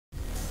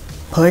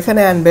เผยคะแ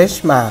นนเบน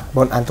ช์มาร์กบ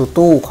น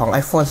AnTuTu ของ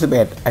iPhone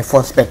 11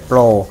 iPhone 11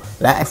 Pro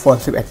และ iPhone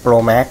 11 Pro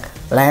Max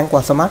แรงกว่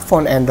าสมาร์ทโฟ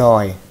น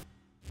Android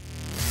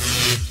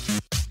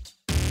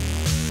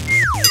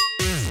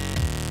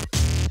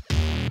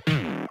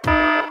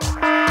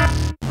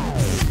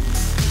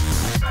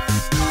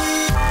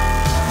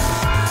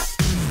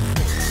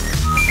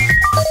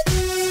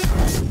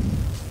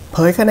เผ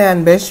ยคะแนน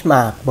เบนช์ม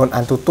าร์กบน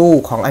AnTuTu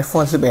ของ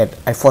iPhone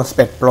 11 iPhone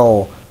 11 Pro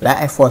และ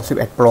iPhone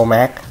 11 Pro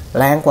Max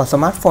แรงกว่าส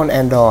มาร์ทโฟน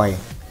Android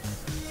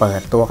เปิ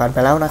ดตัวกันไป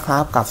แล้วนะครั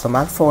บกับสม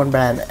าร์ทโฟนแบ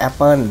รนด์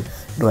Apple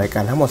ด้วยกั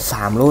นทั้งหมด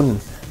 3 รุ่น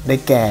ได้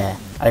แก่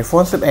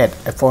iPhone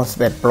 11 iPhone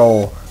 11 Pro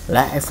แล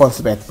ะ iPhone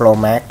 11 Pro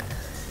Max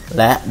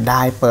และไ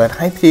ด้เปิดใ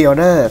ห้พรีออ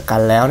เดอร์กั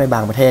นแล้วในบา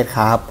งประเทศค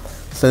รับ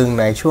ซึ่ง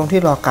ในช่วงที่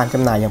รอการจ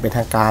ำหน่ายอย่างเป็นท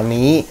างการ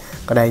นี้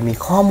ก็ได้มี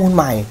ข้อมูลใ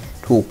หม่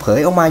ถูกเผย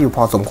ออกมาอยู่พ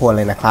อสมควรเ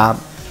ลยนะครับ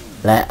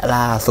และ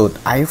ล่าสุด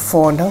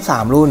iPhone ทั้ง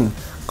 3 รุ่น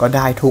ก็ไ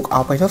ด้ถูกเอ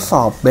าไปทดส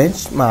อบเบน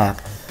ช์มาร์ก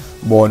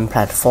บนแพล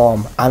ตฟอร์ม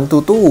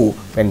AnTuTu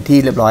เป็นที่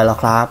เรียบร้อยแล้ว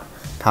ครับ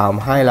ท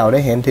ำให้เราได้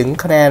เห็นถึง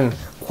คะแนน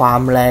ควา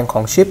มแรงข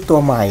องชิปตัว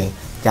ใหม่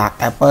จาก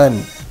Apple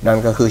นั่น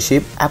ก็คือชิ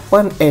ป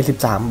Apple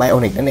A13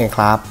 Bionic นั่นเองค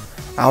รับ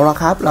เอาละ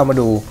ครับเรามา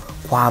ดู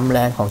ความแร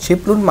งของชิป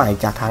รุ่นใหม่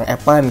จากทาง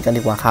Apple กัน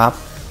ดีกว่าครับ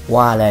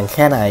ว่าแรงแ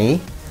ค่ไหน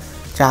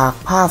จาก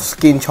ภาพส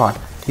กรีนช็อต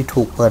ที่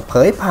ถูกเปิดเผ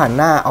ยผ่าน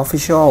หน้า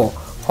Official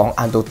ของ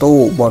AnTuTu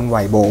บนไว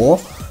โบ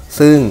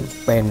ซึ่ง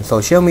เป็นโซ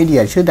เชียลมีเดี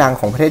ยชื่อดัง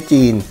ของประเทศ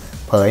จีน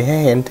เผยให้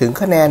เห็นถึง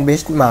คะแนนเบน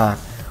ช์มาร์ก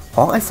ข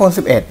อง iPhone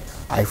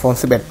 11 iPhone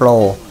 11 Pro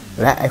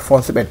และ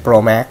iPhone 11 Pro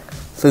Max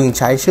ซึ่งใ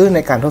ช้ชื่อใน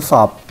การทดส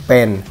อบเ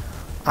ป็น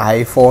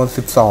iPhone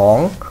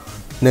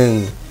 12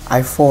 1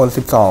 iPhone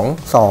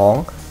 12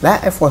 2 และ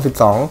iPhone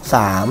 12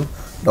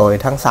 3 โดย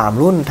ทั้ง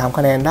 3 รุ่นทำค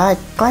ะแนนได้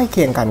ใกล้เ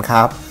คียงกันค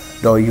รับ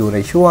โดยอยู่ใน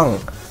ช่วง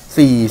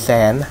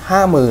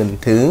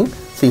 450,000 ถึง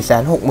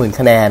 460,000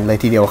 คะแนนเลย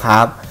ทีเดียวค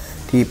รับ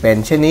ที่เป็น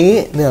เช่นนี้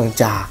เนื่อง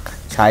จาก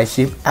ใช้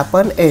ชิป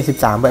Apple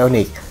A13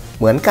 Bionic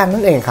เหมือนกัน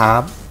นั่นเองครั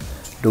บ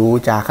ดู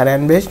จากคะแนน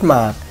เบนช์ม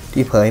าร์ก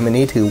ที่เผยมา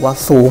นี้ถือว่า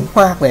สูง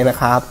มากเลยนะ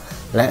ครับ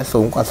และ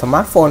สูงกว่าสมา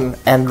ร์ทโฟน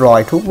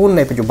Android ทุกรุ่นใ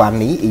นปัจจุบัน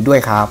นี้อีกด้วย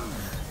ครับ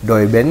โด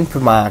ยเบน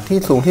ช์มาร์กที่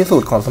สูงที่สุ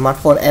ดของสมาร์ท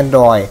โฟน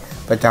Android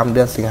ประจำเดื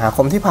อนสิงหาค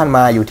มที่ผ่านม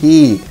าอยู่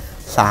ที่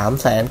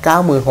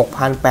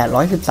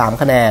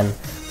 396,813 คะแนน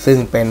ซึ่ง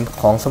เป็น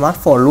ของสมาร์ท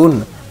โฟนรุ่น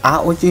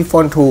ROG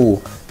Phone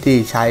 2 ที่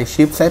ใช้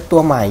ชิปเซตตั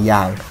วใหม่อย่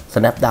าง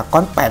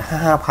Snapdragon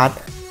 855 Plus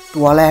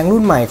ตัวแรง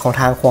รุ่นใหม่ของ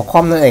ทาง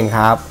Qualcomm นั่นเองค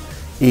รับ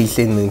อีก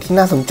สิ่งหนึ่งที่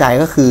น่าสนใจ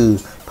ก็คือ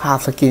ภาพ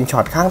สกรีนช็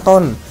อตข้างต้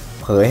น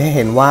เผยให้เ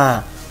ห็นว่า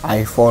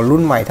iPhone รุ่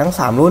นใหม่ทั้ง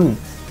 3 รุ่น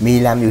มี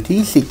แรมอยู่ที่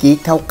4 GB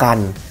เท่ากัน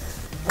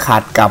ขั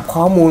ดกับ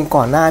ข้อมูล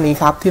ก่อนหน้านี้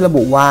ครับที่ระ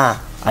บุว่า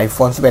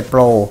iPhone 11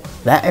 Pro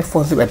และ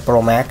iPhone 11 Pro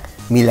Max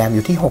มีแรมอ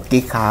ยู่ที่6 GB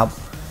ครับ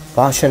เพ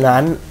ราะฉะนั้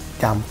น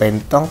จำเป็น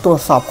ต้องตรว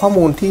จสอบข้อ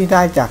มูลที่ไ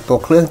ด้จากตัว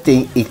เครื่องจริง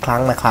อีกครั้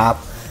งนะครับ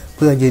เ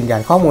พื่อยืนยั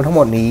นข้อมูลทั้งห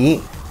มดนี้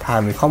ถ้า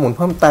มีข้อมูลเ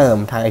พิ่มเติม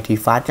ทาง IT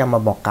Fast จะมา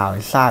บอกกล่าวใ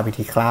ห้ทราบอีก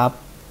ทีครับ